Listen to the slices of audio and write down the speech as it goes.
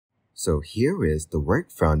So here is the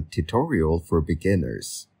Workfront tutorial for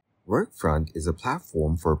beginners. Workfront is a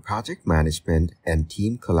platform for project management and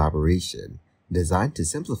team collaboration designed to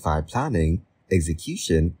simplify planning,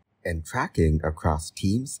 execution, and tracking across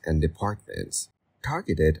teams and departments.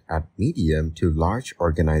 Targeted at medium to large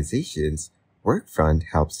organizations, Workfront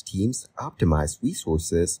helps teams optimize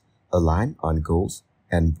resources, align on goals,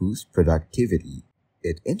 and boost productivity.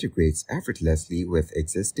 It integrates effortlessly with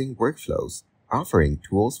existing workflows, offering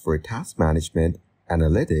tools for task management,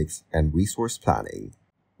 analytics, and resource planning.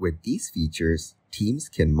 With these features, teams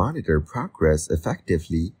can monitor progress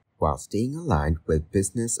effectively while staying aligned with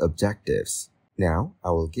business objectives. Now,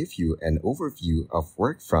 I will give you an overview of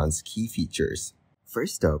Workfront's key features.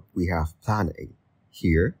 First up, we have planning.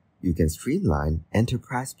 Here, you can streamline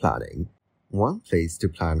enterprise planning. One place to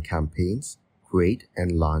plan campaigns, create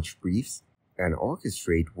and launch briefs, and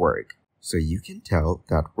orchestrate work, so you can tell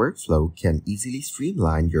that workflow can easily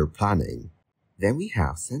streamline your planning. Then we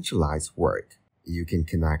have centralized work. You can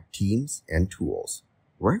connect teams and tools.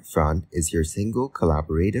 Workfront is your single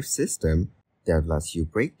collaborative system that lets you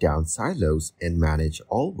break down silos and manage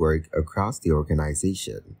all work across the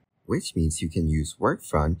organization, which means you can use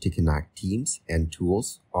Workfront to connect teams and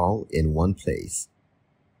tools all in one place.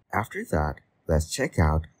 After that, let's check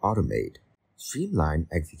out Automate. Streamline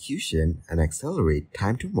execution and accelerate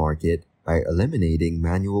time to market by eliminating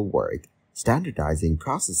manual work, standardizing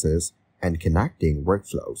processes, and connecting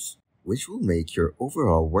workflows, which will make your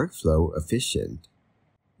overall workflow efficient.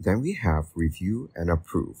 Then we have Review and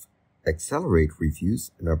Approve. Accelerate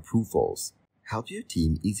reviews and approvals. Help your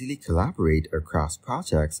team easily collaborate across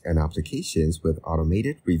projects and applications with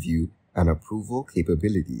automated review and approval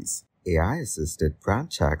capabilities, AI-assisted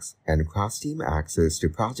brand checks, and cross-team access to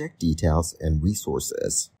project details and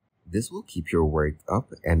resources. This will keep your work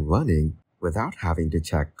up and running without having to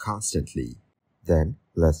check constantly. Then,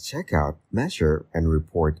 let's check out Measure and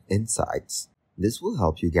Report Insights. This will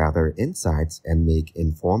help you gather insights and make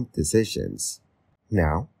informed decisions.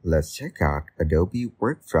 Now, let's check out Adobe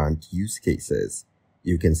Workfront use cases.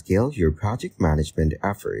 You can scale your project management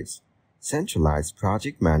efforts, centralize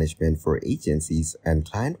project management for agencies and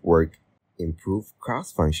client work, improve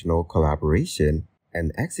cross-functional collaboration,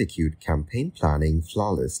 and execute campaign planning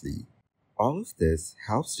flawlessly. All of this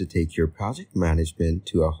helps to take your project management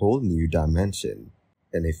to a whole new dimension.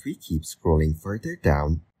 And if we keep scrolling further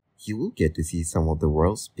down, you will get to see some of the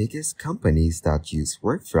world's biggest companies that use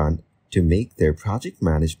Workfront to make their project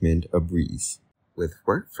management a breeze. With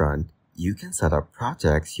Workfront, you can set up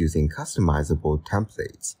projects using customizable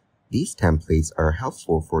templates. These templates are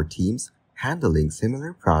helpful for teams handling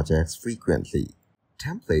similar projects frequently.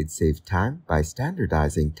 Templates save time by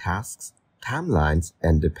standardizing tasks, timelines,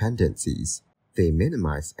 and dependencies. They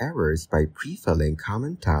minimize errors by pre-filling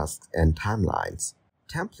common tasks and timelines.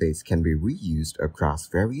 Templates can be reused across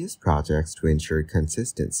various projects to ensure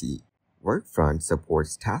consistency. Workfront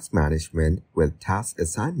supports task management with task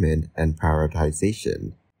assignment and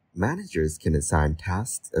prioritization. Managers can assign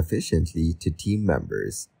tasks efficiently to team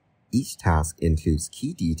members. Each task includes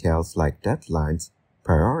key details like deadlines,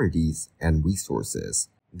 priorities, and resources.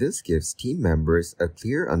 This gives team members a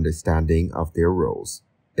clear understanding of their roles.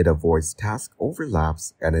 It avoids task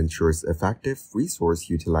overlaps and ensures effective resource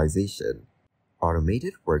utilization.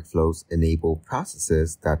 Automated workflows enable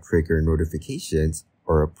processes that trigger notifications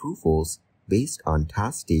or approvals based on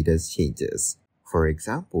task status changes. For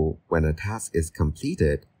example, when a task is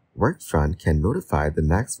completed, Workfront can notify the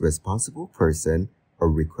next responsible person or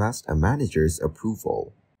request a manager's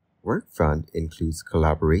approval. Workfront includes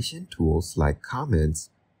collaboration tools like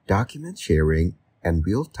comments, document sharing, and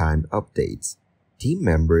real-time updates. Team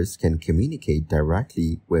members can communicate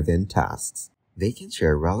directly within tasks. They can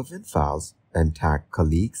share relevant files and tag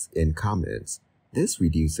colleagues in comments. This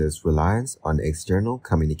reduces reliance on external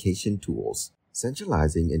communication tools.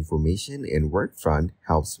 Centralizing information in Workfront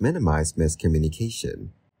helps minimize miscommunication.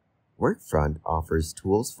 Workfront offers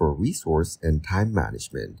tools for resource and time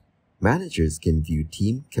management. Managers can view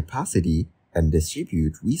team capacity and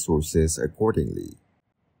distribute resources accordingly.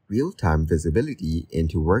 Real-time visibility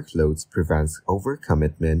into workloads prevents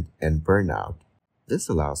overcommitment and burnout. This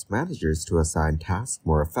allows managers to assign tasks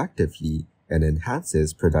more effectively and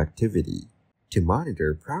enhances productivity. To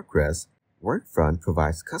monitor progress, Workfront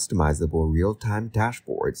provides customizable real-time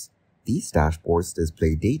dashboards. These dashboards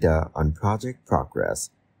display data on project progress,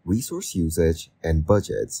 resource usage, and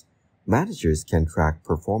budgets. Managers can track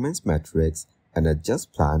performance metrics and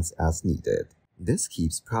adjust plans as needed. This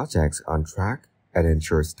keeps projects on track and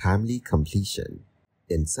ensures timely completion.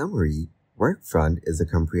 In summary, Workfront is a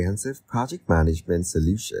comprehensive project management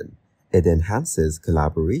solution. It enhances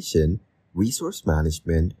collaboration, resource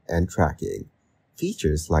management and tracking.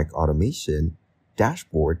 Features like automation,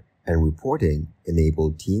 dashboard, and reporting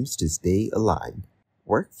enable teams to stay aligned.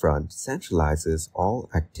 Workfront centralizes all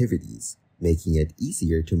activities, making it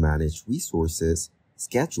easier to manage resources,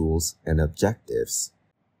 schedules, and objectives.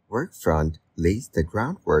 Workfront lays the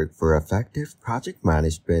groundwork for effective project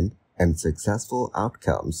management and successful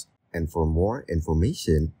outcomes. And for more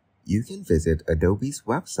information, you can visit Adobe's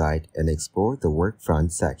website and explore the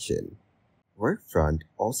Workfront section. Workfront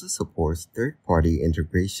also supports third-party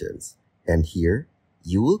integrations, and here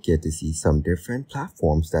you will get to see some different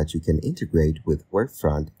platforms that you can integrate with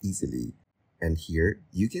Workfront easily. And here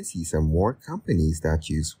you can see some more companies that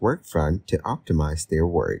use Workfront to optimize their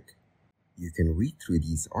work. You can read through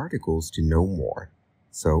these articles to know more.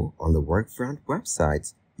 So on the Workfront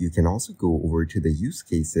websites, you can also go over to the use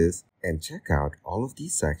cases and check out all of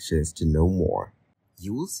these sections to know more.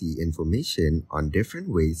 You will see information on different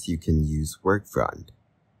ways you can use Workfront.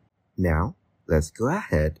 Now, let's go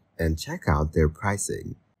ahead and check out their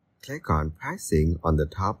pricing. Click on Pricing on the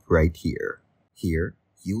top right here. Here,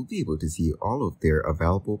 you'll be able to see all of their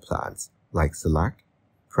available plans, like Select,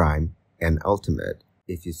 Prime, and Ultimate.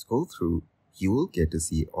 If you scroll through, you will get to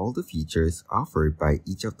see all the features offered by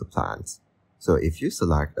each of the plans. So if you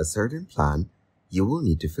select a certain plan, you will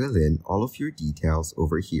need to fill in all of your details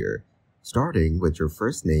over here, starting with your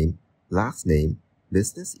first name, last name,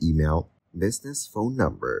 business email, business phone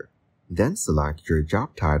number. Then select your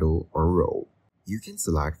job title or role. You can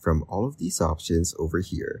select from all of these options over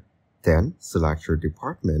here. Then select your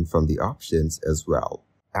department from the options as well.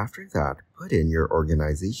 After that, put in your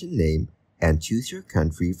organization name and choose your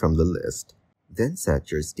country from the list. Then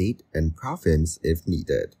set your state and province if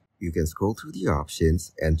needed. You can scroll through the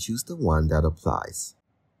options and choose the one that applies.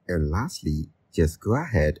 And lastly, just go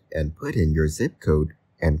ahead and put in your zip code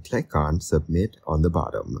and click on Submit on the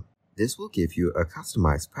bottom. This will give you a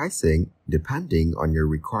customized pricing depending on your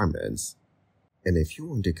requirements. And if you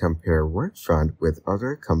want to compare Workfront with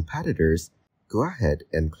other competitors, go ahead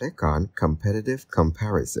and click on Competitive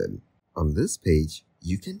Comparison. On this page,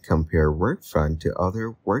 you can compare Workfront to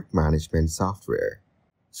other work management software.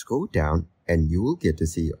 Scroll down and you will get to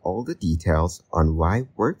see all the details on why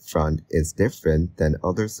Workfront is different than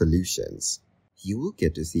other solutions. You will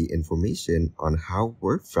get to see information on how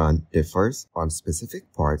Workfront differs on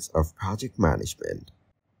specific parts of project management.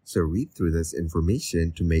 So read through this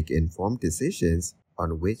information to make informed decisions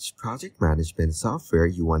on which project management software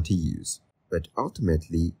you want to use. But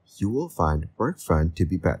ultimately, you will find Workfront to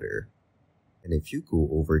be better. And if you go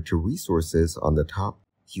over to resources on the top,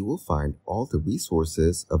 you will find all the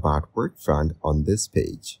resources about Workfront on this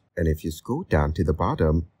page. And if you scroll down to the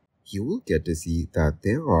bottom, you will get to see that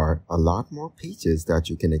there are a lot more pages that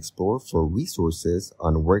you can explore for resources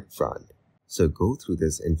on Workfront. So go through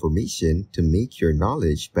this information to make your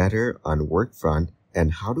knowledge better on Workfront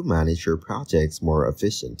and how to manage your projects more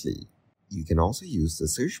efficiently. You can also use the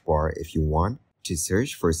search bar if you want to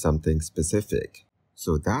search for something specific.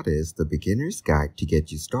 So that is the beginner's guide to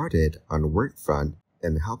get you started on Workfront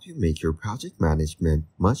and help you make your project management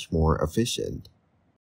much more efficient.